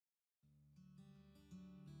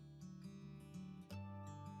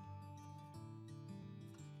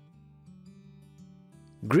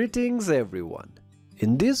Greetings everyone!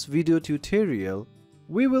 In this video tutorial,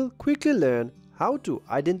 we will quickly learn how to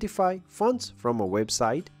identify fonts from a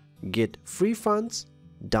website, get free fonts,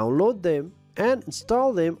 download them and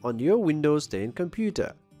install them on your Windows 10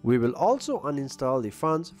 computer. We will also uninstall the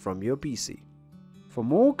fonts from your PC. For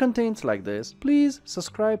more contents like this, please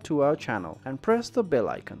subscribe to our channel and press the bell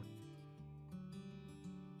icon.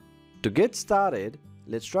 To get started,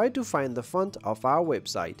 let's try to find the font of our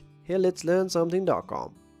website. Here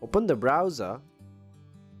letslearnsomething.com. Open the browser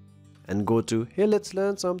and go to here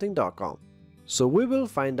letslearnsomething.com. So we will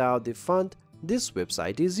find out the font this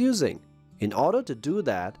website is using. In order to do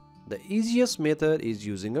that, the easiest method is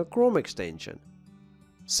using a Chrome extension.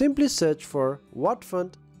 Simply search for what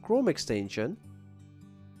font Chrome extension.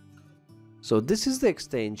 So this is the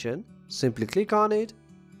extension. Simply click on it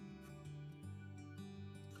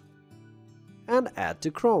and add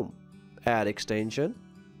to Chrome. Add extension.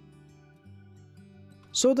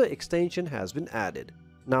 So the extension has been added.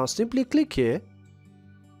 Now simply click here.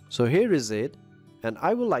 So here is it and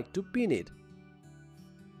I would like to pin it.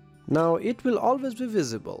 Now it will always be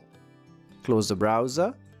visible. Close the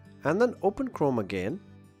browser and then open Chrome again.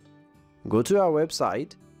 Go to our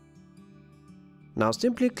website. Now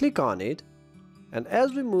simply click on it and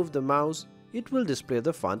as we move the mouse, it will display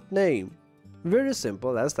the font name. Very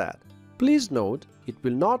simple as that. Please note, it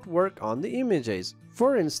will not work on the images.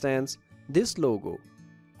 For instance, this logo.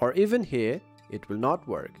 Or even here, it will not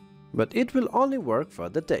work. But it will only work for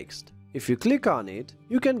the text. If you click on it,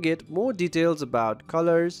 you can get more details about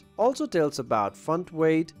colors, also tells about font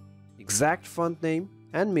weight, exact font name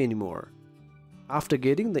and many more. After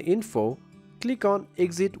getting the info, click on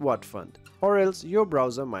Exit What Font or else your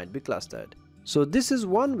browser might be clustered. So this is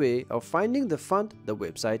one way of finding the font the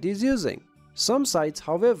website is using. Some sites,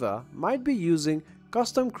 however, might be using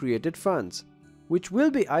custom created fonts, which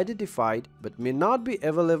will be identified but may not be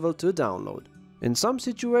available to download. In some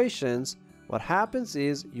situations, what happens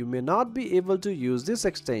is you may not be able to use this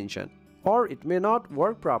extension or it may not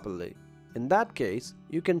work properly. In that case,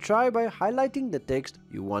 you can try by highlighting the text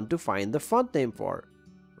you want to find the font name for.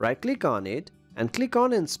 Right-click on it and click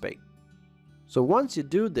on Inspect. So once you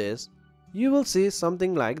do this, you will see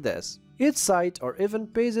something like this. Each site or even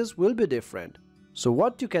pages will be different. So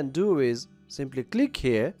what you can do is simply click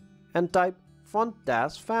here and type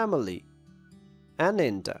font-family and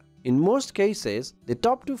enter. In most cases, the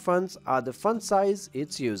top two fonts are the font size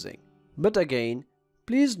it's using. But again,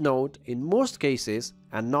 please note in most cases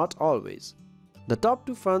and not always. The top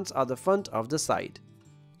two fonts are the font of the site.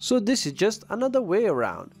 So this is just another way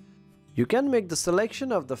around. You can make the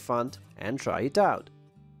selection of the font and try it out.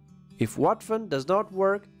 If what font does not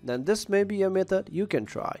work, then this may be a method you can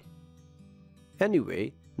try.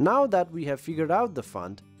 Anyway, now that we have figured out the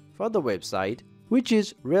font for the website, which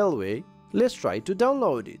is Railway, let's try to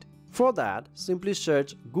download it. For that, simply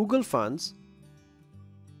search Google Fonts.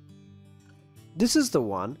 This is the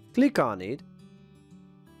one, click on it.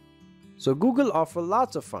 So Google offers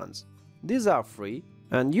lots of fonts. These are free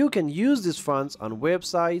and you can use these fonts on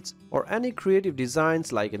websites or any creative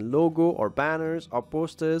designs like in logo or banners or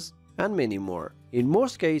posters and many more. In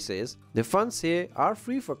most cases, the fonts here are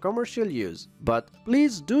free for commercial use, but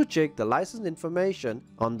please do check the license information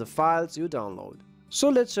on the files you download. So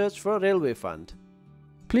let's search for Railway font.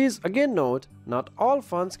 Please again note, not all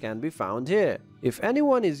fonts can be found here. If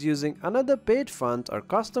anyone is using another paid font or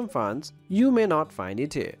custom fonts, you may not find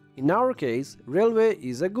it here. In our case, Railway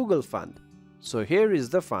is a Google font. So here is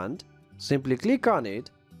the font. Simply click on it.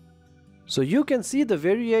 So you can see the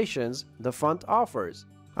variations the font offers.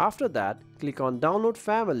 After that, click on Download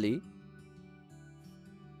Family.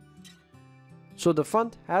 So the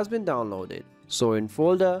font has been downloaded. So in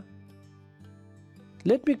folder,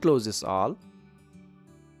 let me close this all.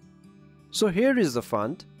 So here is the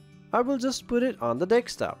font. I will just put it on the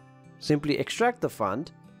desktop. Simply extract the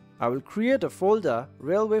font. I will create a folder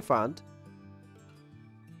Railway font.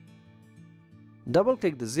 Double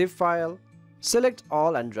click the zip file. Select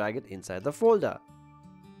all and drag it inside the folder.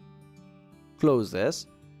 Close this.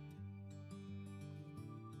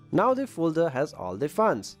 Now the folder has all the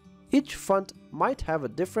fonts. Each font might have a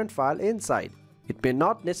different file inside. It may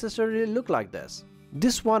not necessarily look like this.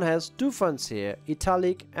 This one has two fonts here,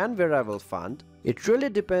 italic and variable font. It really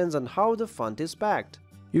depends on how the font is packed.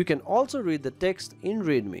 You can also read the text in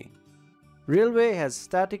README. Railway has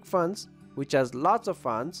static fonts, which has lots of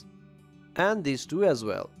fonts, and these two as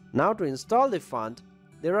well. Now to install the font,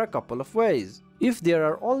 there are a couple of ways. If there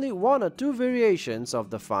are only one or two variations of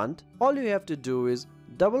the font, all you have to do is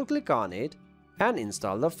double click on it and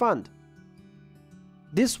install the font.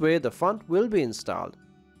 This way the font will be installed.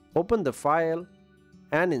 Open the file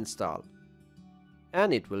and install.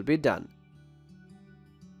 and it will be done.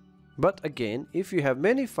 But again, if you have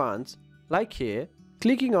many fonts, like here,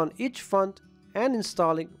 clicking on each font and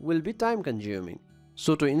installing will be time consuming.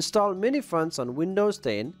 So to install many fonts on Windows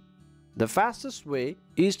 10, the fastest way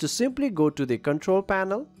is to simply go to the Control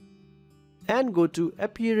panel and go to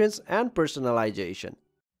Appearance and Personalization.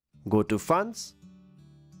 Go to Fonts.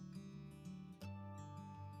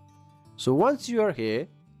 So once you are here,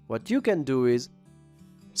 what you can do is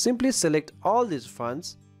simply select all these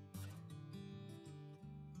fonts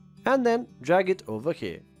and then drag it over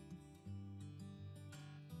here.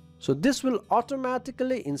 So this will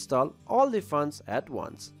automatically install all the fonts at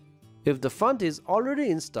once. If the font is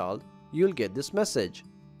already installed, you'll get this message.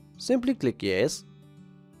 Simply click Yes.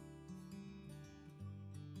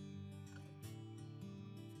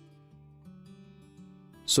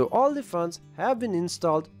 So all the fonts have been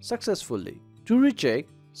installed successfully. To recheck,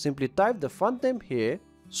 simply type the font name here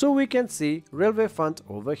so we can see railway font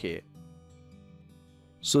over here.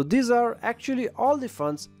 So these are actually all the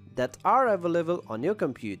fonts that are available on your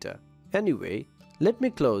computer. Anyway, let me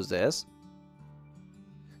close this.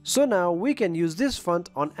 So now we can use this font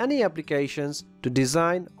on any applications to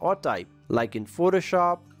design or type, like in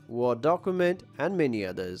Photoshop, Word document and many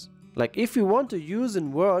others. Like if you want to use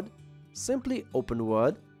in Word, simply open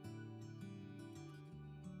Word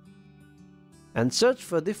and search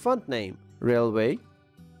for the font name, Railway,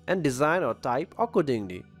 and design or type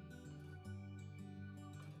accordingly.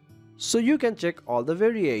 So you can check all the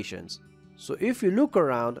variations. So if you look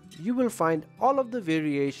around, you will find all of the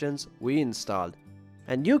variations we installed,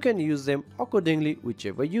 and you can use them accordingly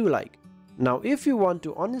whichever you like. Now if you want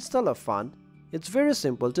to uninstall a font, it's very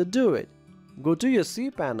simple to do it. Go to your C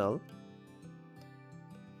panel,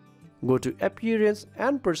 go to Appearance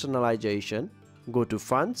and Personalization, go to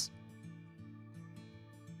Fonts,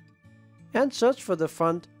 and search for the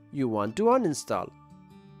font you want to uninstall.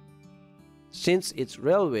 Since it's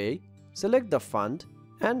Railway, select the font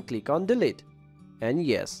and click on Delete, and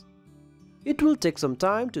yes, it will take some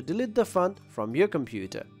time to delete the font from your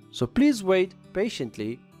computer. So please wait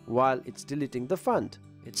patiently while it's deleting the font.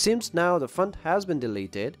 It seems now the font has been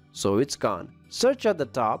deleted, so it's gone. Search at the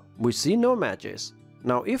top, we see no matches.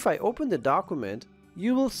 Now if I open the document,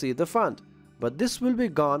 you will see the font, but this will be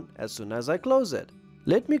gone as soon as I close it.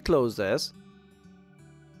 Let me close this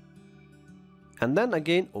and then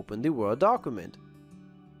again open the Word document.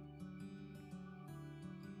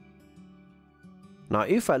 Now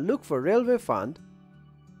if I look for Railway font,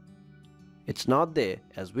 it's not there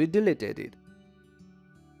as we deleted it.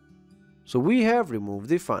 So we have removed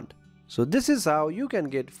the font. So this is how you can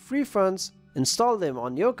get free fonts, install them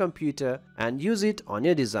on your computer and use it on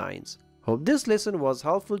your designs. Hope this lesson was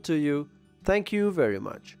helpful to you. Thank you very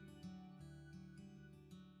much.